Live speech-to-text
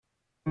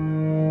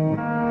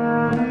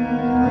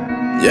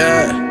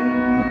Yeah.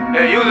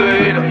 Hey, you the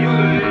hater.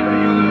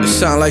 It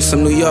sound like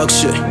some New York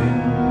shit.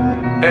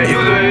 Hey, you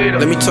the hater.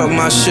 Let me talk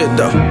my shit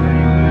though.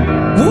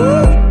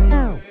 Woo!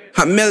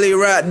 I milli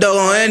ride though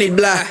on any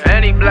block.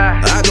 Any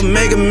block. I can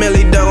make a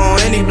milli though on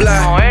any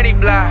block. On any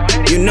block.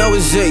 You know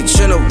it's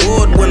H and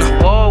award winner.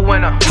 Gold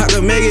winner. I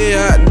can make it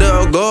hot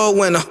dog, gold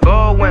winner.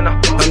 Gold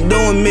winner. I'm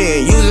doing me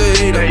and you's a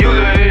hater. Hey, you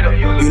the hater.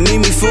 You need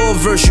me for a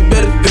verse, you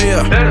better pay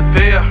up. Better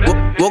pay up.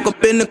 Woke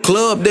up in the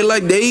club, they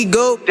like, there you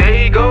go. There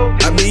you go.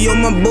 I be on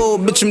my bull,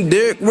 bitch, I'm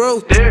Derrick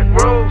Rose. Derrick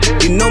Rose.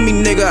 You know me,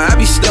 nigga, I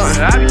be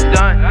stuntin'. I be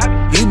stunned.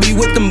 You be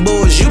with them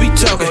boys, you be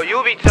talking. Oh,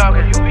 you be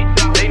talking.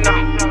 They know.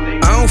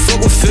 I don't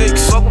fuck with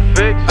fakes. Fuck with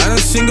fix. I done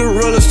seen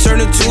gorillas turn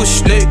into a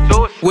snake.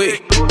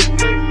 Wait,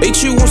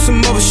 ain't you want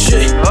some other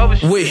shit?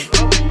 Wait,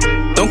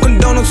 don't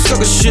condone no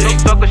sucker shit.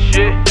 Sucker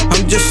shit.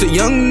 I'm just a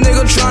young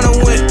nigga tryna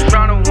win.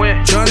 Tryna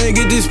win. Tryna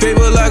get this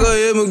paper like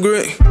a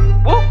immigrant.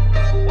 Woo.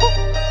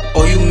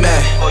 Oh, you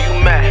mad? Oh, you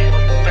mad.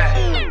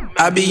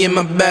 I be in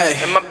my bag.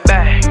 In my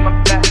bag.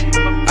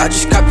 I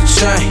just cop the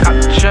chain. Cop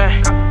the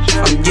chain.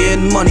 I'm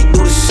getting money,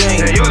 do the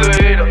same. Hey, you the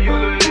hater. Hey,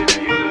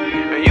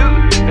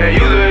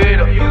 you the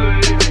hater.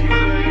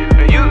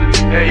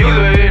 Hey, you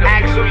the hater.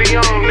 Axel,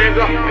 nigga.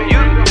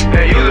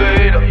 Hey, you the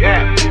hater.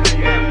 Yeah.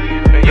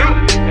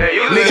 Hey,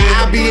 you the Nigga, hater. I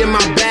be in my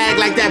bag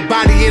like that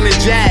body in a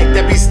jag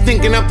that be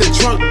stinking up the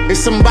trunk. If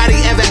somebody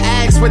ever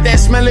asks what that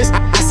smell is,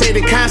 I say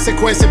the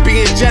consequence of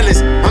being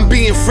jealous. I'm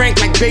being frank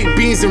like baked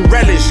beans and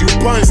relish. You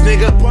buns,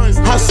 nigga.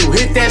 Hustle,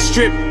 hit that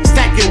strip,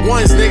 stack it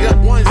ones, nigga.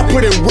 I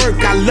put in work,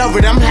 I love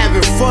it, I'm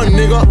having fun,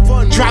 nigga.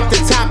 Drop the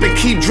top and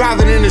keep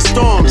driving in the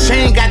storm.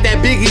 Chain got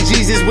that Biggie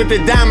Jesus with the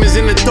diamonds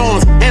in the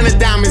thorns and the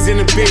diamonds in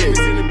the beard.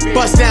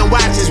 Bust down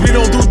watches, we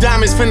don't do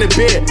diamonds from the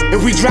bed.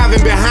 If we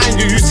driving behind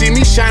you, you see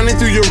me shining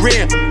through your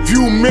rear.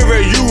 View mirror,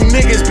 you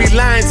niggas be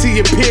lying to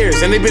your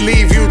peers, and they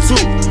believe you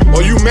too.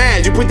 Or you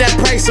mad, you put that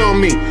price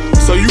on me,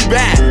 so you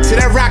bad. To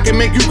that rock and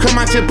make you come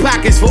out your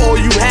pockets for all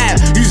you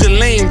have. You's a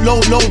lame, low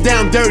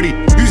down dirty.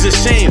 You's a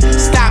shame.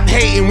 Stop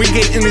hating, we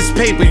get in this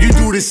paper. You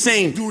do the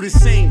same.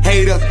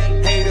 Hater.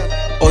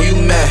 Oh, you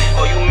mad?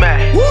 Oh, you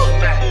mad. Woo.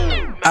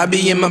 I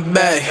be in my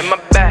bag. In my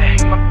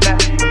bag.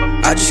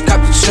 I just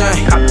cop the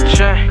chain. Cop the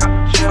chain.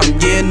 I'm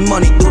getting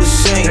money, do the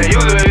same. Hey, you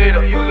the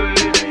hater.